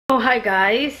Oh, hi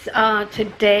guys.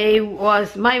 Today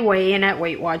was my weigh-in at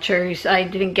Weight Watchers. I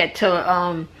didn't get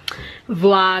to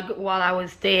vlog while I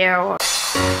was there.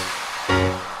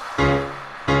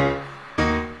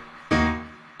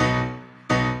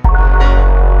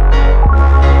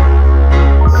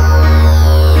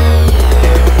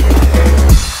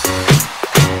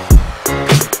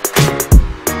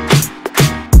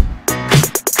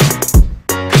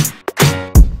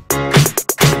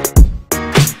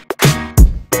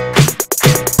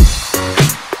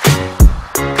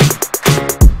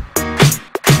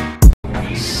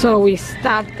 So we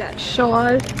stopped at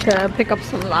Shaw's to pick up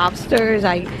some lobsters.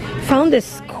 I found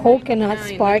this coconut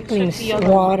sparkling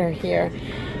water here.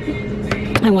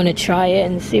 I want to try it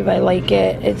and see if I like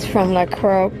it. It's from La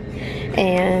Croix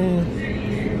and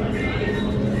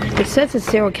it says it's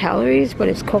 0 calories, but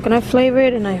it's coconut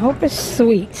flavored, and I hope it's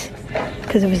sweet,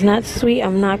 because if it's not sweet,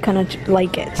 I'm not gonna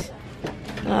like it.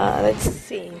 Let's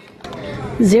see.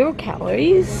 0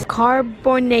 calories,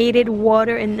 carbonated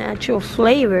water, and natural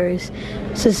flavors.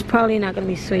 So it's probably not gonna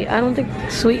be sweet. I don't think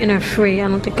sweetener free. I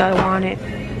don't think I want it.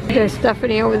 There's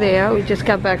Stephanie over there. We just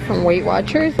got back from Weight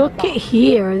Watchers. Look at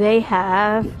here. They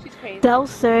have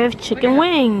self-serve chicken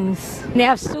wings. They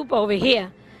have soup over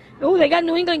here. Oh, they got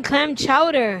New England clam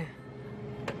chowder.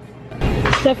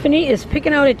 Stephanie is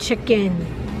picking out a chicken.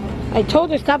 I told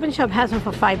her Stop and Shop has them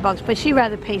for $5, but she'd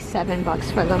rather pay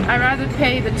 $7 for them. I'd rather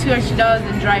pay the $2 she does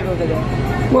than drive over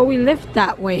there. Well, we live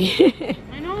that way.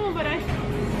 I know, but I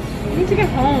need to get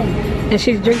home. And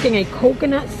she's drinking a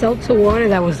coconut seltzer water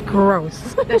that was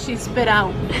gross. That she spit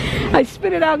out. I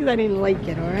spit it out because I didn't like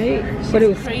it, alright? But it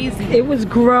was crazy. It was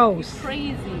gross.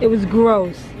 Crazy. It was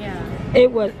gross. Yeah.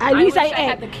 It was. At least I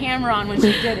had the camera on when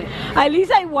she did it. At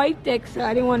least I wiped it, so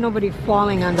I didn't want nobody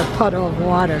falling on the puddle of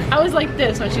water. I was like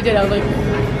this when she did it. I was like...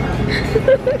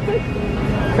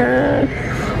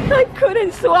 I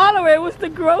couldn't swallow it. It was the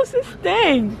grossest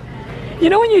thing. You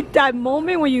know when that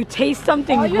moment when you taste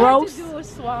something gross? All you had to do was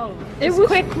swallow. It was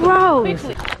gross.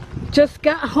 Quickly. Just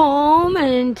got home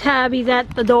and Tabby's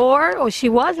at the door. Or she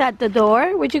was at the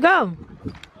door. Where'd you go?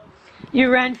 You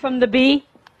ran from the bee?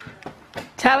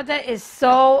 Tabitha is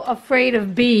so afraid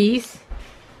of bees.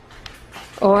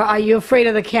 Or are you afraid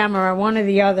of the camera? One or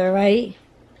the other, right?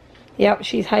 Yep,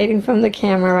 she's hiding from the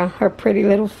camera. Her pretty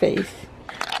little face.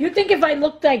 You think if I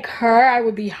looked like her, I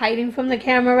would be hiding from the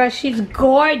camera? She's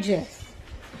gorgeous.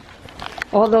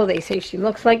 Although they say she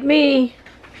looks like me.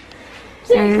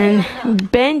 And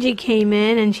Benji came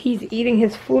in and he's eating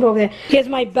his food over there. Here's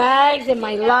my bags and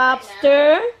my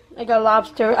lobster. I got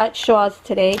lobster at Shaw's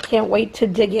today. Can't wait to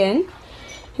dig in.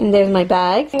 And there's my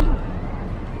bags.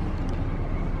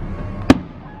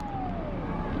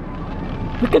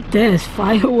 Look at this.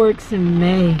 Fireworks in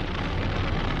May.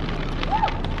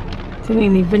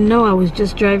 Didn't even know. I was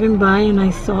just driving by and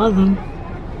I saw them.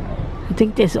 I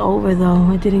think this over though.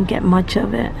 I didn't get much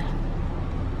of it.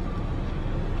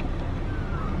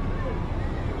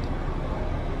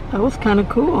 That was kind of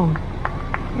cool.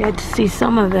 I had to see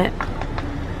some of it.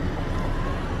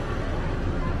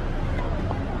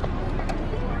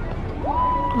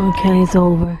 Okay, it's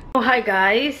over. Oh, hi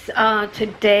guys.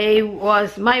 Today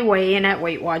was my weigh-in at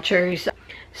Weight Watchers.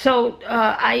 So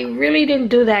I really didn't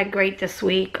do that great this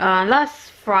week.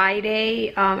 Last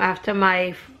Friday, after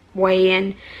my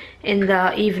weigh-in in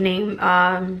the evening,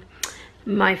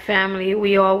 my family,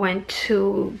 we all went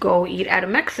to go eat at a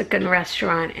Mexican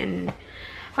restaurant, and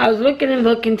I was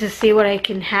looking to see what I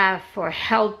can have for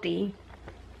healthy,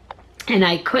 and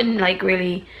I couldn't like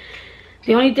really.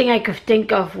 The only thing I could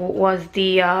think of was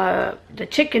the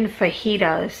chicken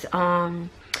fajitas.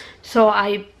 So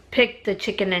I picked the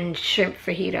chicken and shrimp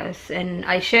fajitas, and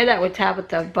I shared that with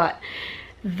Tabitha. But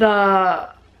the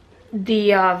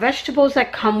vegetables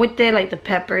that come with it, like the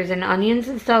peppers and onions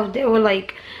and stuff, they were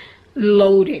like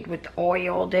loaded with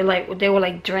oil. They were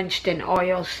like drenched in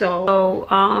oil. So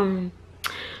I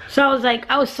was like,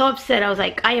 I was so upset. I was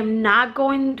like, I am not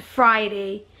going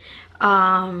Friday.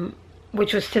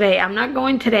 Which was today. I'm not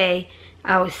going today.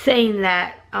 I was saying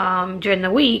that during the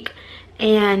week,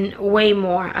 and way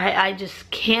more. I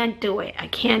just can't do it. I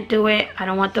can't do it. I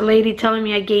don't want the lady telling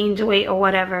me I gained weight or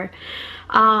whatever.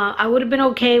 I would have been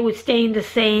okay with staying the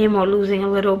same or losing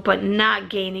a little, but not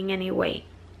gaining any weight.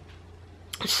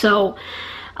 So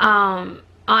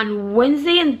on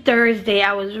Wednesday and Thursday,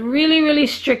 I was really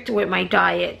strict with my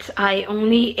diet. I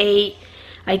only ate,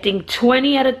 I think,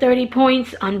 20 out of 30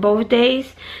 points on both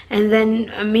days, and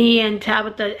then me and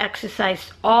Tabitha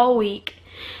exercised all week,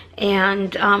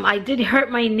 and I did hurt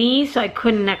my knee, so I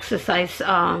couldn't exercise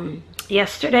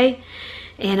yesterday,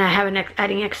 and I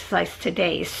didn't exercise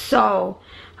today. So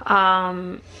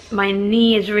My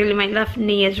knee is really, my left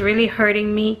knee is really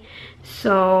hurting me,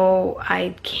 so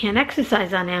I can't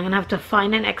exercise on it. I'm gonna have to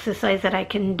find an exercise that I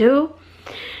can do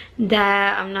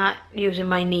that I'm not using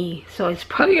my knee. So it's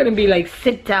probably gonna be like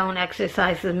sit down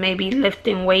exercises, maybe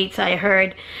lifting weights. I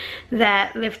heard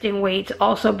that lifting weights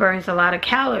also burns a lot of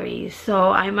calories,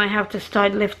 so I might have to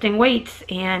start lifting weights,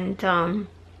 and I'm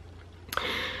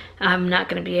not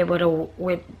gonna be able to,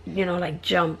 with, you know, like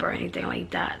jump or anything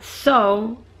like that.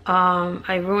 So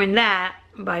I ruined that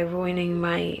by ruining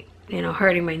my, you know,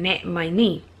 hurting my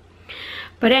knee.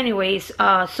 But anyways,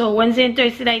 so Wednesday and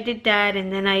Thursday I did that,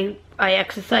 and then I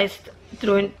exercised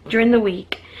during the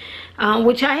week,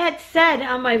 which I had said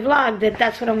on my vlog that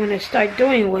that's what I'm going to start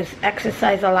doing, was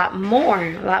exercise a lot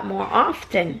more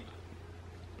often.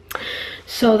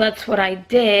 So that's what I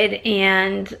did,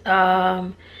 and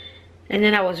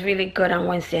then I was really good on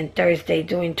Wednesday and Thursday,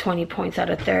 doing 20 points out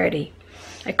of 30.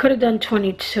 I could have done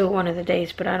 22 one of the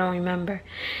days, but I don't remember.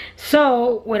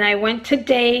 So when I went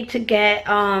today to get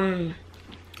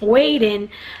weighed in,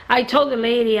 I told the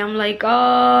lady, I'm like, oh,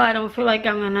 I don't feel like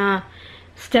I'm gonna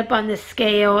step on the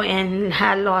scale and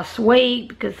had lost weight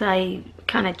because I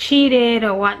kind of cheated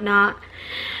or whatnot.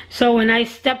 So when I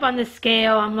step on the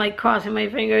scale, I'm like crossing my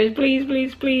fingers, please,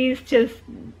 please, please, just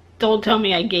don't tell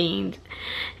me I gained.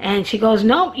 And she goes,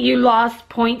 nope, you lost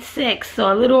 0.6,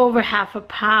 so a little over half a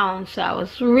pound. So I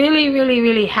was really, really,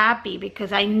 really happy,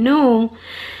 because I knew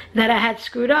that I had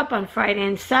screwed up on Friday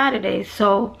and Saturday.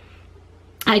 So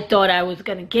I thought I was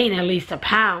going to gain at least a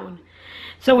pound.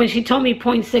 So when she told me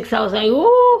 0.6, I was like,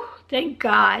 ooh, thank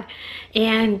God.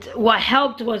 And what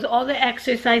helped was all the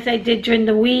exercise I did during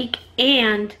the week,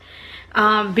 and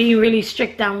being really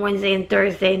strict on Wednesday and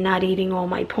Thursday, not eating all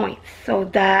my points. So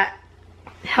that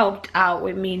helped out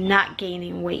with me not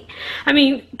gaining weight. I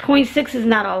mean, 0.6 is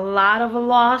not a lot of a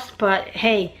loss, but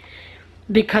hey,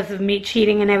 because of me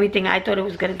cheating and everything, I thought it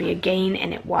was going to be a gain,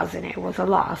 and it wasn't. It was a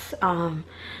loss.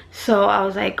 So I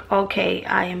was like, okay,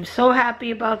 I am so happy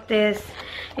about this,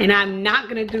 and I'm not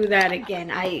going to do that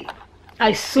again.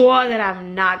 I saw that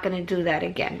I'm not going to do that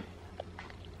again.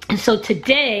 And so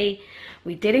today,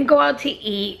 we didn't go out to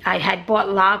eat. I had bought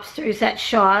lobsters at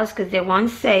Shaw's because they were on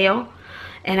sale,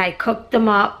 and I cooked them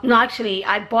up. No, actually,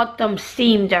 I bought them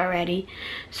steamed already.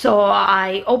 So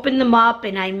I opened them up,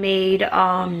 and I made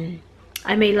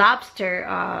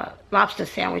lobster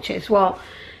sandwiches. Well,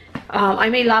 I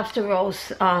made lobster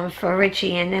rolls for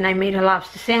Richie, and then I made a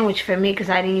lobster sandwich for me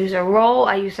because I didn't use a roll.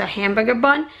 I used a hamburger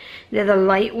bun. They're the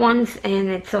light ones, and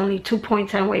it's only 2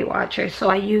 points on Weight Watchers. So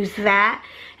I used that,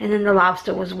 and then the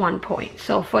lobster was 1 point.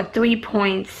 So for 3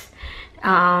 points,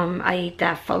 I ate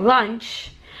that for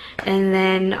lunch. And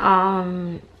then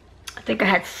I think I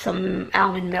had some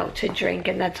almond milk to drink,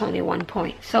 and that's only 1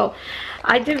 point. So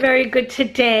I did very good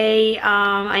today.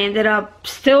 I ended up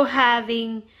still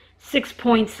having 6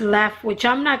 points left, which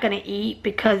I'm not going to eat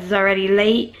because it's already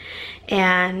late,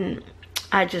 and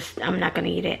I'm not going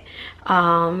to eat it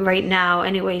right now.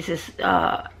 Anyways,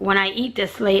 when I eat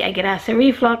this late, I get acid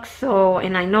reflux, so,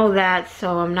 and I know that,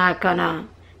 so I'm not going to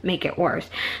make it worse.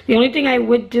 The only thing I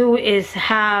would do is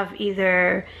have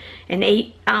either an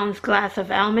 8-ounce glass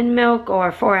of almond milk or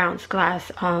a 4-ounce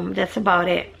glass. That's about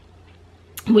it,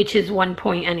 which is 1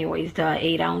 point anyways, the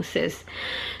 8 ounces.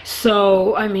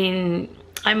 So I mean,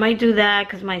 I might do that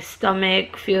because my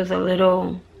stomach feels a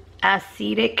little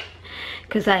acidic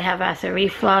because I have acid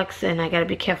reflux, and I gotta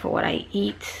be careful what I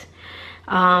eat.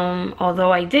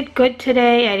 Although I did good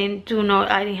today, I didn't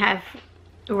have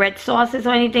red sauces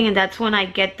or anything, and that's when I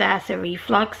get the acid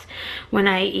reflux, when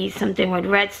I eat something with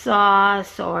red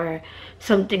sauce or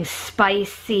something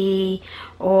spicy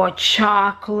or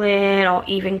chocolate or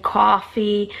even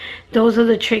coffee. Those are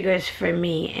the triggers for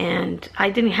me, and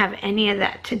I didn't have any of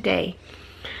that today,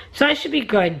 so I should be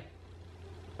good.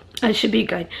 I should be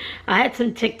good. I had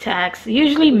some Tic Tacs.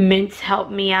 Usually mints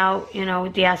help me out, you know,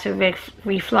 with the acid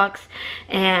reflux,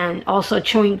 and also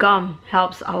chewing gum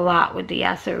helps a lot with the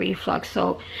acid reflux.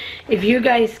 So if you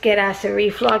guys get acid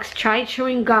reflux, try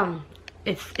chewing gum.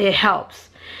 It helps.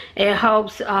 It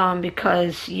helps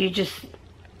because you just,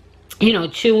 you know,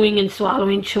 chewing and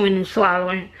swallowing,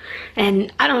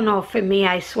 and I don't know, for me,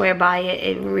 I swear by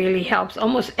it, it really helps.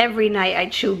 Almost every night I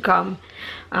chew gum,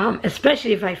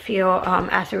 especially if I feel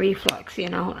acid reflux, you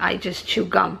know, I just chew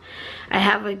gum. I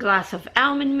have a glass of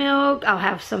almond milk. I'll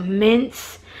have some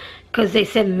mints because they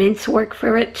said mints work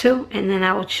for it too, and then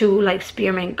I will chew like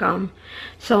spearmint gum.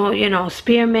 So, you know,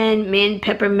 spearmint, mint,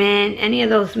 peppermint, any of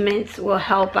those mints will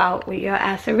help out with your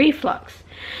acid reflux.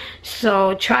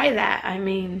 So try that. I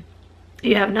mean,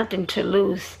 you have nothing to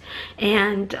lose.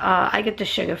 And I get the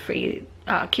sugar-free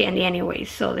candy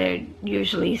anyways, so they're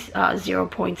usually 0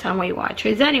 points on Weight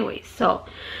Watchers anyways. So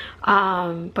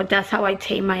but that's how I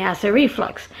tame my acid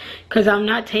reflux, because I'm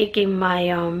not taking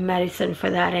my medicine for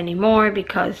that anymore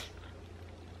because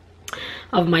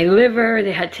of my liver.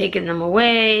 They had taken them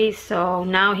away, so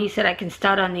now he said I can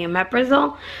start on the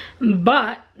omeprazole.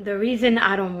 But the reason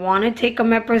I don't want to take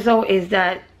omeprazole is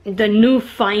that the new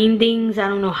findings, I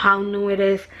don't know how new it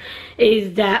is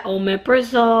that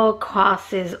omeprazole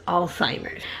causes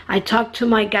Alzheimer's. I talked to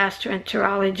my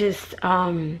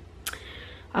gastroenterologist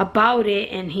about it,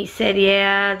 and he said,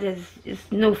 yeah,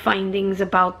 there's no findings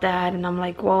about that. And I'm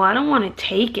like, well, I don't want to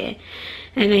take it.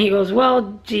 And then he goes, well,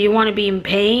 do you want to be in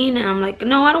pain? And I'm like,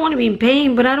 no, I don't want to be in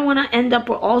pain, but I don't want to end up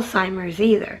with Alzheimer's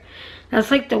either.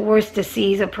 That's like the worst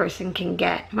disease a person can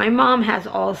get. My mom has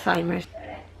Alzheimer's.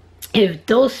 If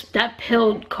that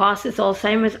pill causes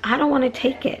Alzheimer's, I don't want to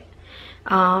take it.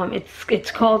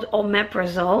 It's called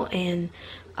omeprazole, and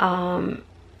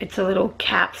it's a little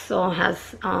capsule,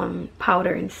 has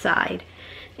powder inside,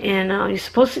 and you're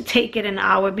supposed to take it an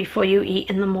hour before you eat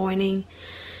in the morning,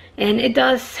 and it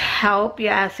does help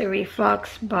your acid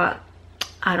reflux, but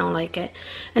I don't like it.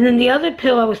 And then the other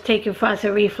pill I was taking for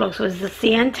acid reflux was the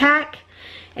Santac,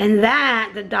 and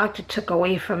that the doctor took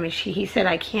away from me. He said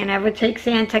I can't ever take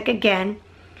Santac again.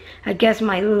 I guess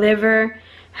my liver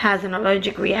has an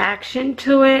allergic reaction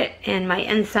to it, and my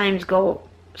enzymes go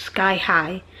sky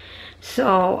high.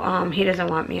 So he doesn't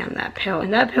want me on that pill.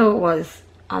 And that pill was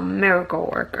a miracle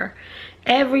worker.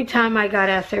 Every time I got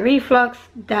acid reflux,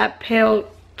 that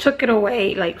pill took it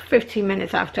away like 15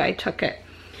 minutes after I took it.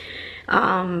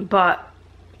 But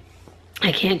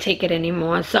I can't take it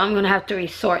anymore, so I'm gonna have to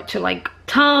resort to like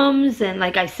Tums and,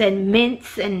 like I said,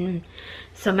 mints and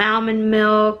some almond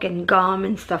milk and gum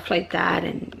and stuff like that,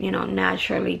 and you know,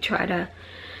 naturally try to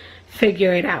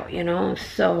figure it out, you know.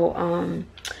 So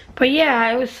but yeah,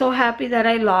 I was so happy that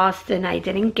I lost and I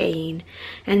didn't gain.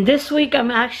 And this week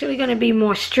I'm actually going to be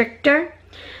more stricter.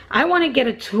 I want to get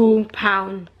a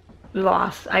 2-pound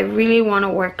loss. I really want to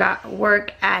work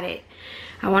at it.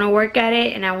 I want to work at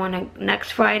it, and I want to,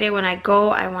 next Friday when I go,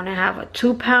 I want to have a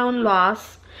 2-pound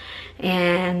loss.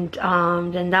 And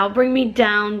then that'll bring me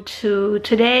down to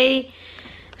today.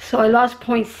 So I lost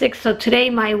 0.6. So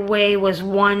today my weight was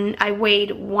I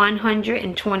weighed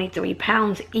 123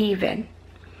 pounds even.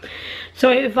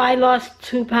 So if I lost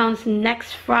 2 pounds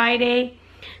next Friday,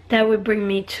 that would bring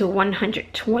me to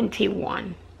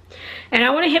 121. And I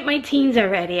want to hit my teens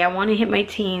already. I want to hit my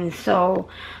teens. So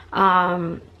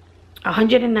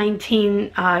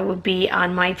 119 I would be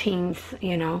on my teens,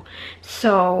 you know.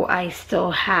 So I still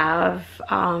have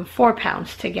 4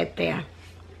 pounds to get there.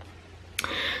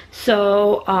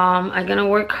 So I'm gonna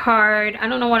work hard. I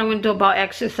don't know what I'm gonna do about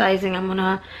exercising. I'm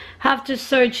gonna have to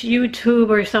search YouTube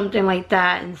or something like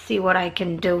that and see what I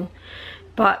can do.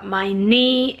 But my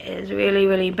knee is really,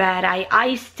 really bad. I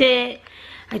iced it.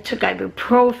 I took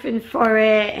ibuprofen for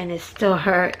it, and it still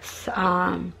hurts.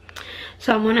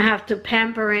 So I'm gonna have to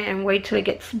pamper it and wait till it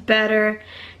gets better.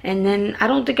 And then I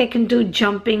don't think I can do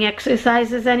jumping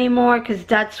exercises anymore, because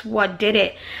that's what did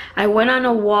it. I went on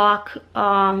a walk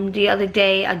the other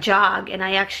day, a jog, and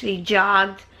I actually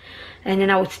jogged, and then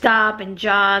I would stop and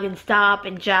jog and stop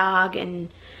and jog, and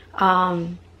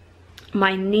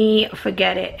my knee,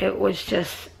 forget it. It was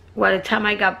just, by the time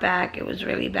I got back, it was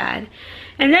really bad.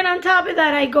 And then on top of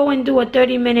that, I go and do a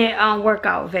 30-minute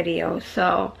workout video.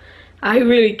 So I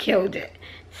really killed it.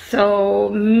 So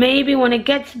maybe when it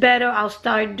gets better, I'll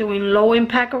start doing low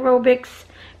impact aerobics,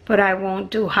 but I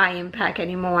won't do high impact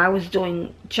anymore. I was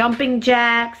doing jumping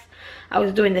jacks. I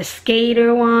was doing the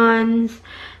skater ones.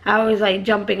 I was like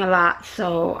jumping a lot.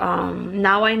 So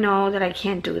now I know that I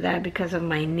can't do that because of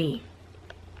my knee.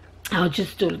 I'll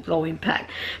just do low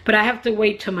impact. But I have to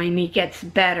wait till my knee gets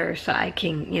better so I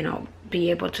can, you know,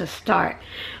 be able to start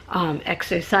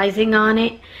exercising on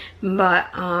it. But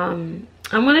I'm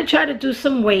gonna try to do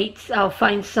some weights. I'll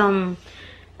find some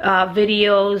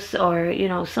videos or, you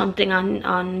know, something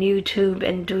on YouTube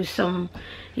and do some,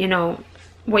 you know,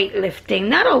 weightlifting.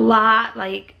 Not a lot,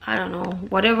 like, I don't know,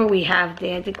 whatever we have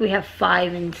there. I think we have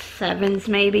 5 and 7s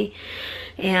maybe,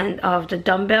 and of the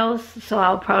dumbbells. So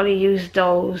I'll probably use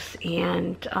those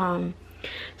and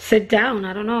sit down.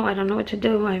 I don't know what to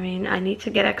do. I mean, I need to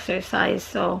get exercise,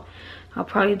 so I'll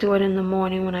probably do it in the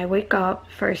morning when I wake up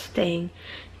first thing,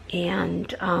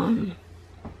 and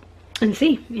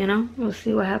see, you know, we'll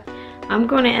see what happens. I'm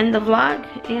going to end the vlog,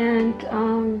 and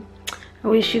I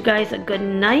wish you guys a good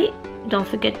night. Don't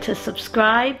forget to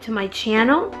subscribe to my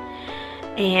channel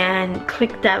and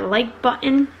click that like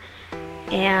button,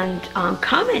 and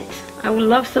comment. I would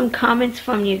love some comments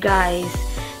from you guys.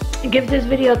 Give this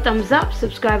video a thumbs up,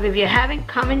 subscribe if you haven't,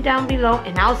 comment down below,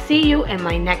 and I'll see you in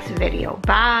my next video.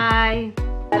 Bye.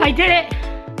 I did it.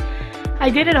 I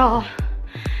did it all.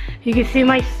 You can see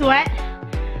my sweat.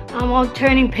 I'm all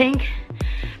turning pink.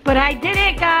 But I did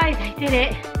it, guys. I did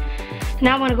it.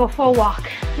 Now I'm gonna go for a walk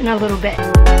in a little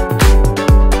bit.